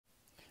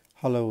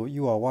Hello,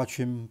 you are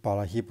watching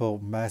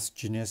Balahippo Math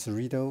Genius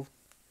Riddle.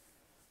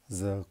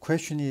 The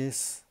question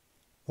is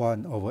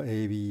 1 over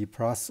AB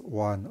plus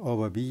 1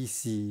 over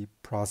BC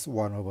plus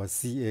 1 over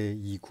CA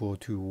equal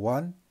to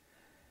 1.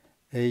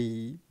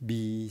 A,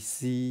 B,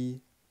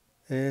 C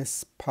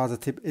as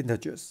positive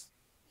integers.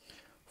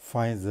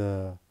 Find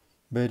the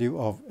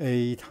value of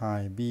A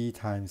times B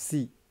times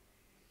C.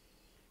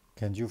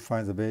 Can you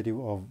find the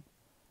value of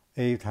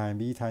A times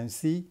B times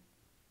C?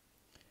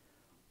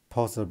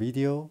 Pause the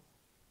video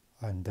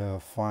and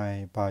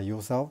find by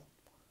yourself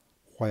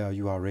while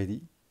you are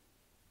ready.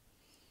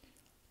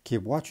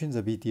 Keep watching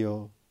the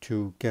video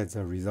to get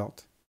the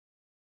result.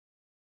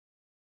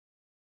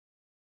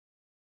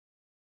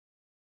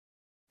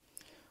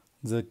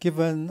 The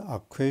given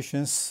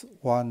equations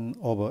 1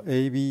 over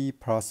AB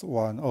plus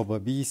 1 over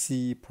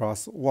BC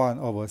plus 1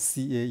 over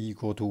CA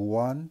equal to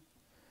 1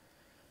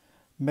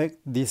 make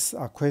this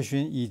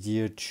equation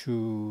easier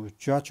to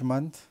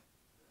judgment.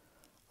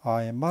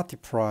 I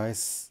multiply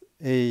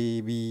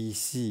A, B,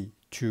 C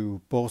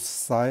to both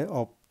sides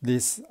of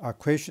these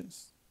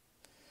equations.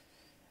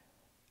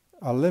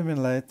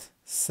 Eliminate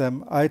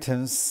some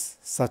items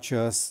such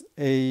as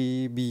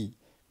A, B,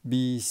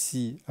 B,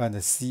 C,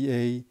 and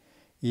CA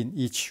in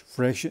each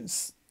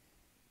fractions.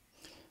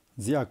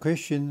 The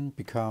equation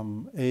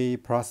become A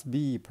plus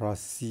B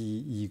plus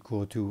C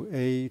equal to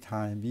A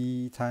times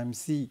B times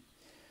C.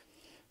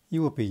 It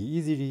will be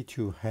easy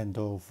to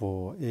handle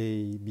for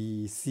A,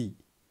 B, C.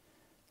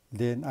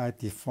 Then I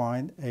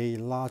define A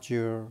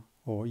larger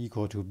or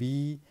equal to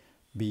B,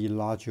 B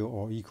larger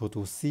or equal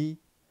to C.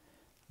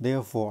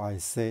 Therefore, I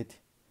set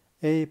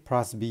A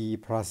plus B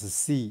plus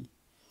C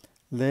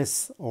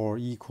less or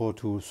equal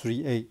to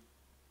 3A.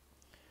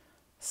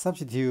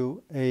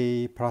 Substitute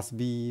A plus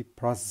B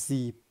plus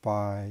C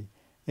by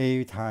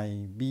A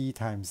times B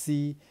times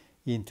C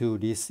into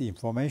these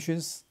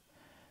informations.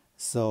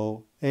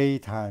 So A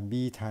times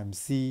B times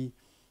C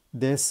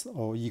less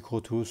or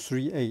equal to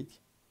 3A.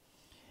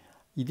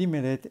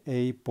 Eliminate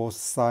A both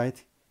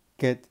sides,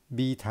 get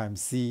B times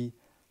C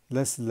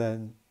less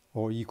than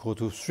or equal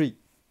to 3.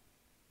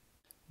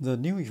 The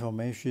new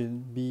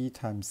information B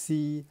times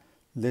C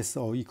less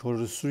or equal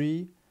to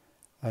 3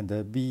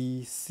 and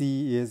B,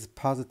 C is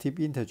positive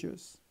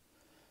integers.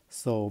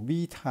 So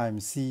B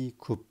times C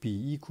could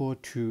be equal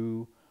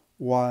to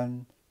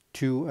 1,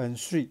 2, and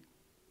 3.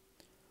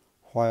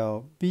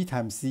 While B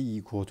times C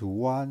equal to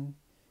 1,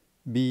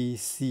 B,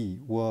 C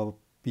will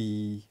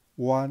be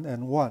 1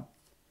 and 1.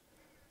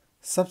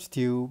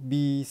 Substitute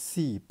B,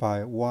 C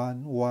by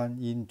 1, 1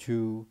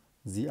 into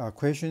the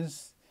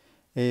equations.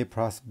 A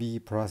plus B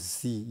plus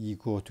C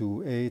equal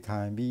to A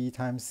times B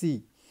times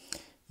C.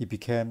 It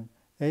became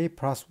A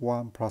plus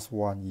 1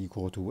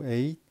 equal to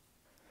A.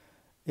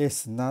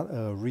 It's not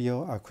a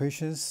real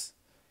equation,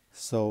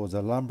 so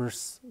the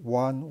numbers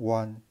 1,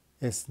 1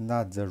 is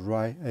not the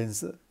right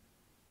answer.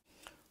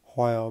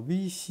 While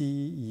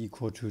BC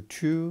equal to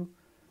 2,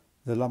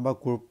 the number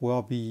group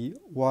will be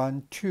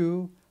 1,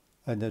 2,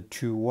 and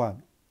 2,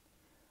 1.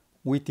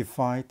 We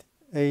defined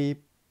A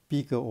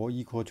bigger or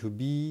equal to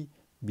B,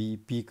 B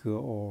bigger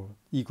or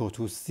equal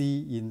to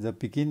C in the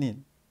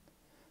beginning.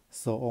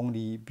 So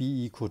only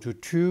B equal to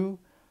 2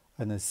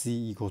 and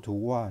C equal to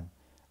 1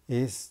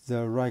 is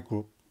the right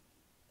group.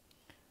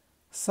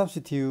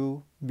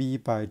 Substitute B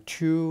by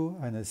 2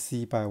 and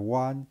C by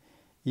 1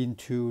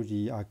 into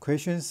the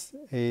equations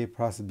A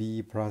plus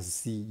B plus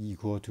C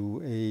equal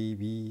to A,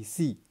 B,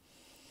 C.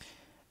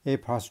 A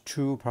plus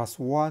 2 plus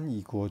 1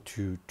 equal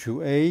to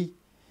 2A.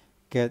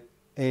 Get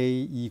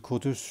A equal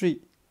to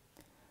 3.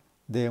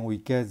 Then we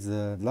get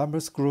the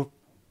numbers group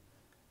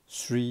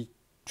 3,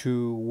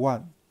 2,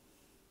 1.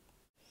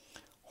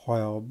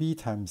 While B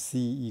times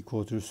C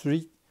equal to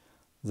 3,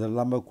 the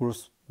number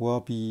groups will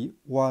be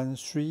 1,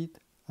 3,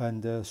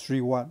 and 3,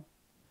 1.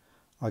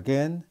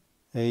 Again,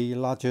 A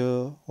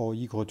larger or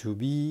equal to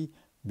B,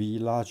 B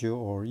larger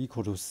or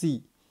equal to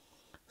C.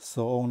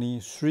 So only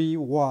 3,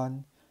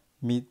 1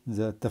 meet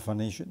the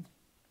definition.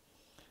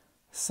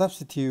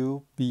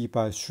 Substitute B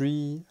by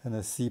 3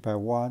 and C by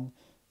 1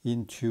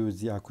 into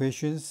the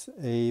equations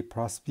A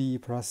plus B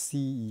plus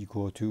C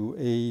equal to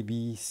A,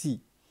 B,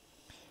 C.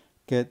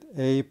 Get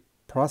A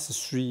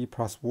plus 3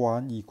 plus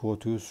 1 equal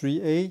to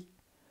 3A.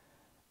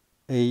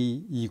 A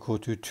equal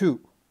to 2.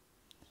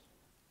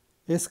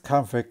 It's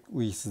conflict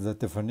with the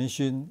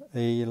definition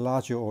A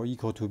larger or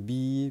equal to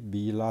B,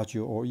 B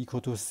larger or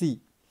equal to C.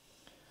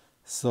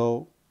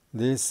 So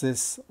this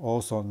is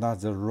also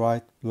not the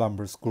right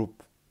numbers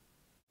group.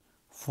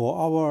 For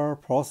our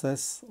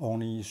process,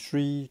 only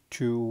 3,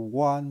 2,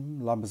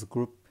 1 numbers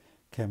group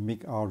can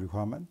meet our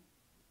requirement.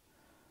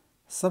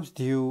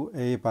 Substitute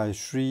A by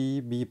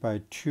 3, B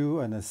by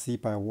 2, and C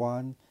by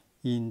 1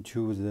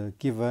 into the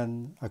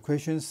given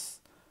equations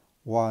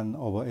 1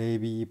 over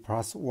AB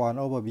plus 1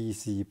 over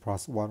BC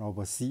plus 1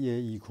 over CA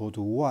equal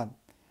to 1.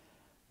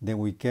 Then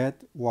we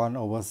get 1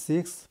 over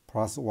 6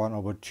 plus 1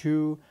 over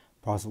 2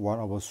 plus 1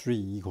 over 3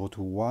 equal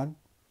to 1.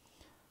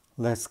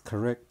 Let's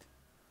correct.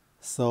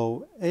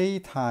 So A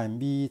times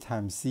B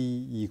times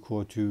C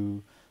equal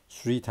to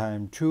 3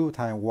 times 2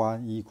 times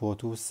 1 equal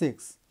to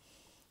 6.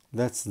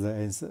 That's the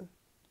answer.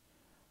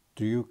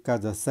 Do you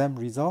get the same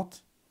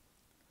result?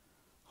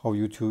 Hope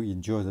you two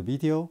enjoy the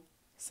video.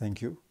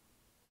 Thank you.